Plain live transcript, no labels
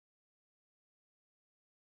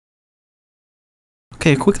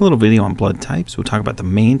Okay, a quick little video on blood types. We'll talk about the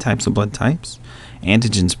main types of blood types,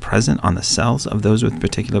 antigens present on the cells of those with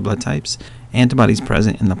particular blood types, antibodies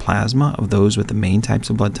present in the plasma of those with the main types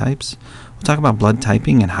of blood types. We'll talk about blood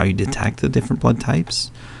typing and how you detect the different blood types.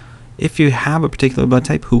 If you have a particular blood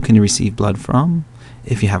type, who can you receive blood from?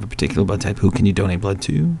 If you have a particular blood type, who can you donate blood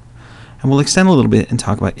to? And we'll extend a little bit and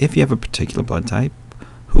talk about if you have a particular blood type,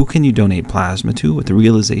 who can you donate plasma to, with the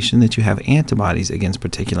realization that you have antibodies against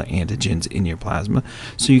particular antigens in your plasma,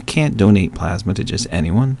 so you can't donate plasma to just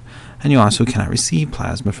anyone. And you also cannot receive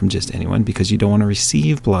plasma from just anyone because you don't want to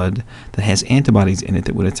receive blood that has antibodies in it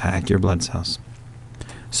that would attack your blood cells.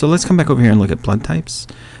 So let's come back over here and look at blood types.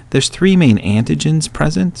 There's three main antigens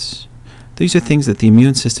present. These are things that the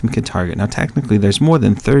immune system can target. Now technically there's more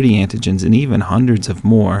than 30 antigens and even hundreds of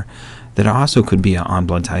more that also could be on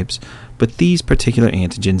blood types, but these particular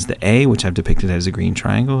antigens, the A, which I've depicted as a green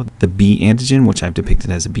triangle, the B antigen, which I've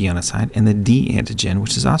depicted as a B on a side, and the D antigen,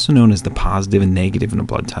 which is also known as the positive and negative in a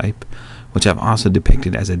blood type, which I've also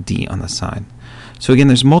depicted as a D on the side. So again,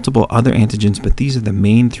 there's multiple other antigens, but these are the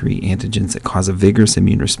main three antigens that cause a vigorous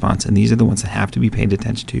immune response, and these are the ones that have to be paid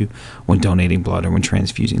attention to when donating blood or when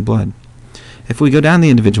transfusing blood. If we go down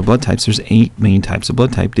the individual blood types, there's 8 main types of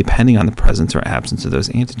blood type depending on the presence or absence of those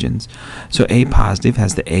antigens. So A positive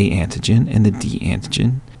has the A antigen and the D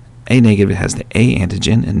antigen. A negative has the A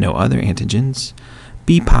antigen and no other antigens.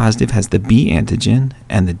 B positive has the B antigen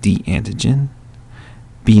and the D antigen.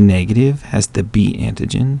 B negative has the B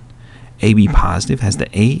antigen. AB positive has the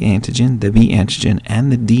A antigen, the B antigen,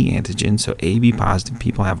 and the D antigen. So AB positive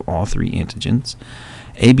people have all 3 antigens.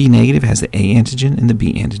 AB negative has the A antigen and the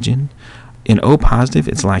B antigen. In O positive,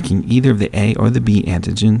 it's lacking either of the A or the B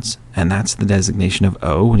antigens, and that's the designation of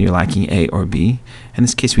O when you're lacking A or B. In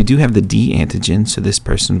this case, we do have the D antigen, so this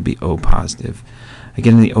person would be O positive.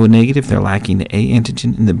 Again, in the O negative, they're lacking the A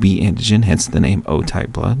antigen and the B antigen, hence the name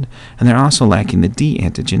O-type blood. And they're also lacking the D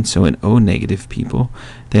antigen, so in O negative people,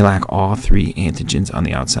 they lack all 3 antigens on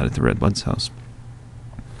the outside of the red blood cells.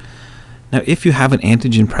 Now, if you have an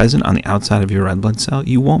antigen present on the outside of your red blood cell,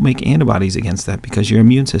 you won't make antibodies against that because your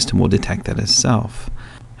immune system will detect that as self.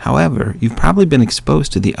 However, you've probably been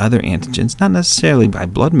exposed to the other antigens, not necessarily by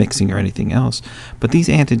blood mixing or anything else, but these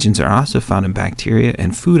antigens are also found in bacteria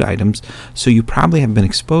and food items, so you probably have been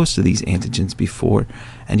exposed to these antigens before,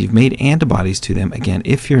 and you've made antibodies to them, again,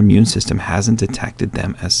 if your immune system hasn't detected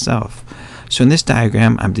them as self. So in this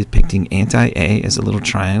diagram, I'm depicting anti-A as a little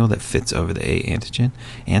triangle that fits over the A antigen,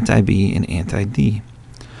 anti-B, and anti-D.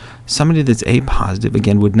 Somebody that's A positive,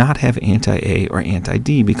 again, would not have anti-A or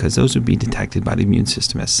anti-D because those would be detected by the immune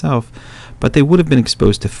system as self, but they would have been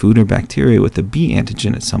exposed to food or bacteria with the B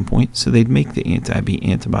antigen at some point, so they'd make the anti-B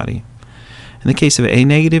antibody. In the case of A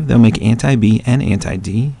negative, they'll make anti-B and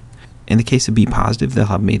anti-D. In the case of B positive, they'll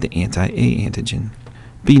have made the anti-A antigen.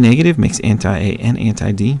 B negative makes anti-A and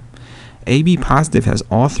anti-D. AB positive has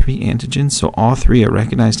all 3 antigens, so all 3 are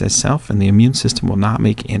recognized as self, and the immune system will not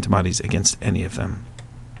make antibodies against any of them.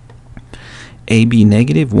 AB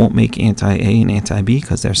negative won't make anti-A and anti-B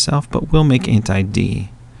because they're self, but will make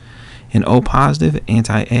anti-D. In O positive,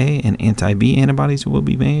 anti-A and anti-B antibodies will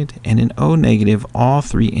be made, and in O negative, all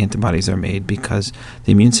 3 antibodies are made because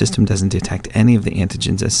the immune system doesn't detect any of the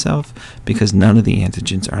antigens as self because none of the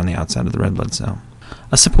antigens are on the outside of the red blood cell.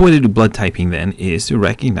 A simple way to do blood typing then is to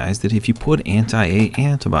recognize that if you put anti-A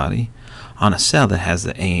antibody on a cell that has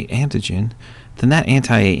the A antigen, then that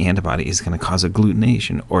anti-A antibody is going to cause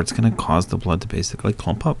agglutination, or it's going to cause the blood to basically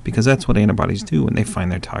clump up, because that's what antibodies do when they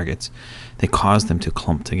find their targets. They cause them to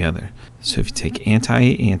clump together. So if you take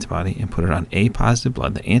anti-A antibody and put it on A positive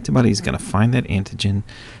blood, the antibody is going to find that antigen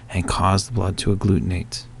and cause the blood to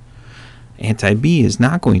agglutinate. Anti-B is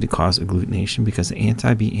not going to cause agglutination because the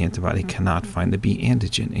anti-B antibody cannot find the B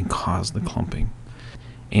antigen and cause the clumping.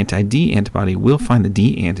 Anti-D antibody will find the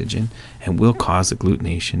D antigen and will cause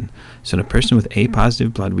agglutination. So in a person with A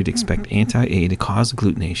positive blood, we'd expect anti-A to cause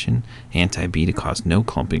agglutination, anti-B to cause no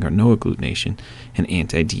clumping or no agglutination, and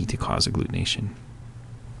anti-D to cause agglutination.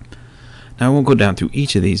 Now, I won't go down through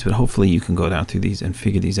each of these, but hopefully you can go down through these and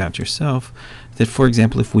figure these out yourself. That, for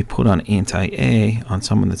example, if we put on anti-A on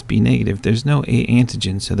someone that's B negative, there's no A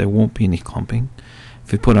antigen, so there won't be any clumping.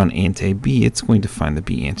 If we put on anti-B, it's going to find the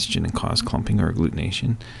B antigen and cause clumping or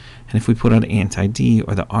agglutination. And if we put on anti-D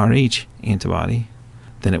or the RH antibody,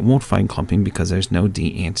 then it won't find clumping because there's no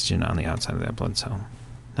D antigen on the outside of that blood cell.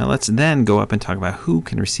 Now let's then go up and talk about who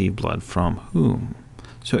can receive blood from whom.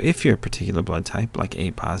 So if you're a particular blood type, like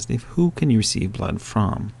A positive, who can you receive blood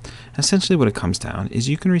from? Essentially what it comes down is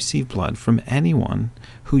you can receive blood from anyone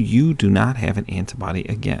who you do not have an antibody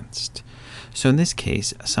against. So in this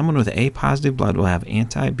case, someone with A positive blood will have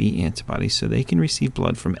anti-B antibodies, so they can receive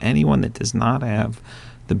blood from anyone that does not have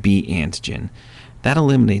the B antigen. That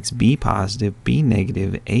eliminates B positive, B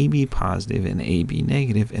negative, AB positive, and AB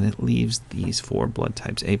negative, and it leaves these 4 blood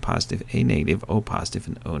types: A positive, A negative, O positive,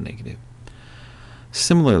 and O negative.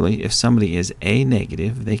 Similarly, if somebody is A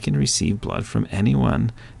negative, they can receive blood from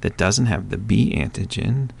anyone that doesn't have the B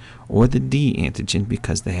antigen or the D antigen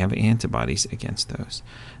because they have antibodies against those.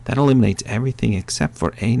 That eliminates everything except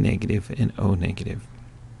for A negative and O negative.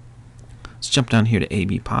 Let's jump down here to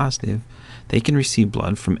AB positive. They can receive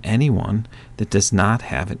blood from anyone that does not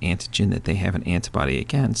have an antigen that they have an antibody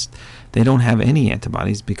against. They don't have any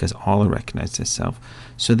antibodies because all are recognized as self,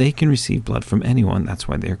 so they can receive blood from anyone. That's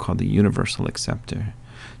why they're called the universal acceptor.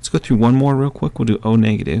 Let's go through one more real quick. We'll do O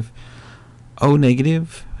negative. O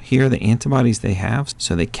negative, here are the antibodies they have,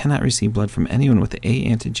 so they cannot receive blood from anyone with the A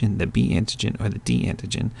antigen, the B antigen, or the D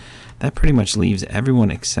antigen. That pretty much leaves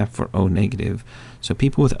everyone except for O negative. So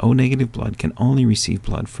people with O negative blood can only receive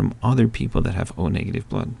blood from other people that have O negative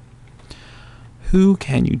blood. Who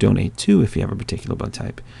can you donate to if you have a particular blood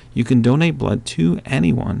type? You can donate blood to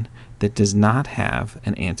anyone that does not have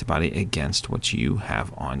an antibody against what you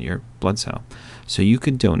have on your blood cell. So you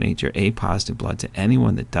could donate your A positive blood to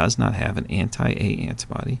anyone that does not have an anti-A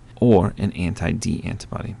antibody or an anti-D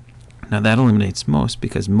antibody. Now that eliminates most,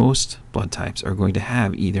 because most blood types are going to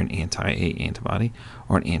have either an anti-A antibody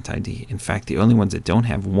or an anti-D. In fact, the only ones that don't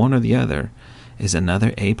have one or the other is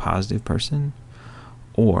another A positive person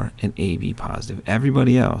or an AB positive.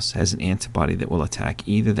 Everybody else has an antibody that will attack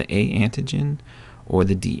either the A antigen or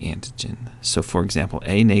the D antigen. So for example,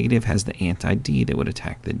 A negative has the anti-D that would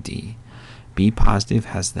attack the D. B positive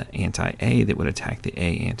has the anti-A that would attack the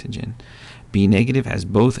A antigen. B negative has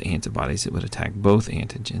both antibodies that would attack both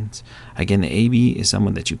antigens. Again, the AB is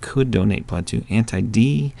someone that you could donate blood to.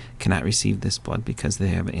 Anti-D cannot receive this blood because they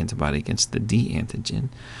have an antibody against the D antigen.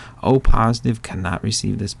 O positive cannot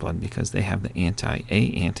receive this blood because they have the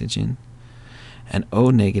anti-A antigen. And O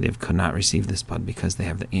negative could not receive this blood because they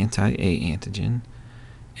have the anti-A antigen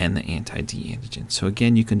and the anti-D antigen. So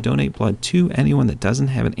again, you can donate blood to anyone that doesn't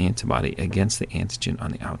have an antibody against the antigen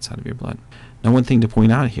on the outside of your blood. Now, one thing to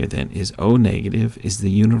point out here then is O negative is the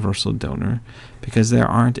universal donor because there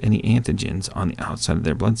aren't any antigens on the outside of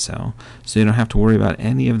their blood cell, so you don't have to worry about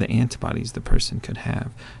any of the antibodies the person could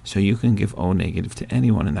have. So you can give O negative to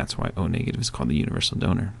anyone, and that's why O negative is called the universal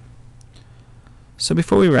donor. So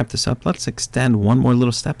before we wrap this up, let's extend one more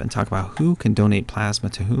little step and talk about who can donate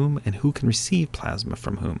plasma to whom and who can receive plasma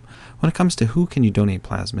from whom. When it comes to who can you donate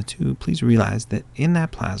plasma to, please realize that in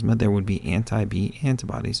that plasma there would be anti-B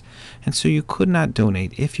antibodies, and so you could not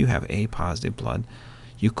donate, if you have A positive blood,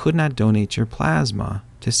 you could not donate your plasma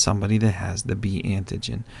to somebody that has the B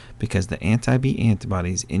antigen because the anti-B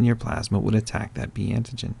antibodies in your plasma would attack that B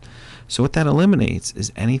antigen. So what that eliminates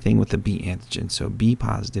is anything with the B antigen, so B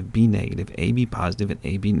positive, B negative, AB positive, and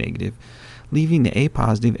AB negative, leaving the A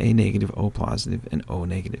positive, A negative, O positive, and O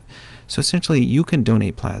negative. So essentially you can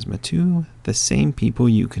donate plasma to the same people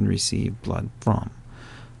you can receive blood from.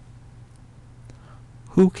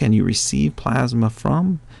 Who can you receive plasma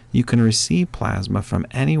from? You can receive plasma from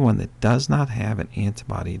anyone that does not have an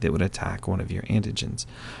antibody that would attack one of your antigens.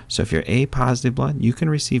 So if you're A positive blood, you can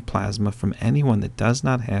receive plasma from anyone that does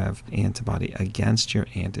not have an antibody against your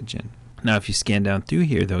antigen. Now, if you scan down through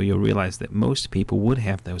here, though, you'll realize that most people would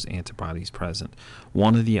have those antibodies present,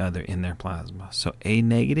 one or the other, in their plasma. So A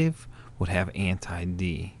negative would have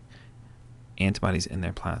anti-D antibodies in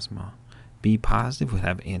their plasma. B positive would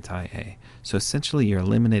have anti-A. So essentially you're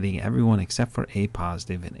eliminating everyone except for A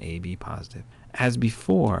positive and AB positive. As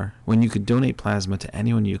before, when you could donate plasma to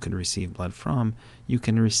anyone you could receive blood from, you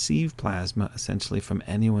can receive plasma essentially from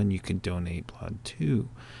anyone you could donate blood to.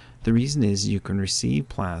 The reason is you can receive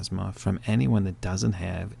plasma from anyone that doesn't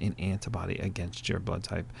have an antibody against your blood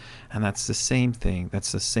type. And that's the same thing,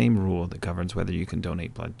 that's the same rule that governs whether you can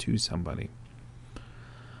donate blood to somebody.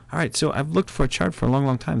 Alright, so I've looked for a chart for a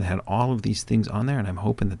long time that had all of these things on there, and I'm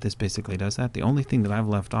hoping that this basically does that. The only thing that I've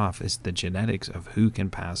left off is the genetics of who can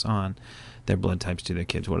pass on their blood types to their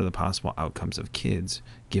kids. What are the possible outcomes of kids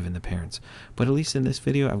given the parents? But at least in this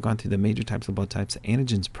video, I've gone through the major types of blood types,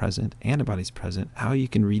 antigens present, antibodies present, how you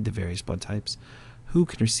can read the various blood types, who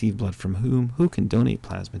can receive blood from who can donate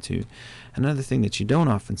plasma to. Another thing that you don't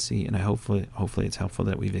often see, and hopefully it's helpful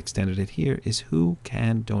that we've extended it here, is who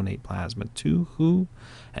can donate plasma to who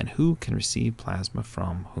and who can receive plasma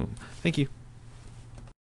from whom. Thank you.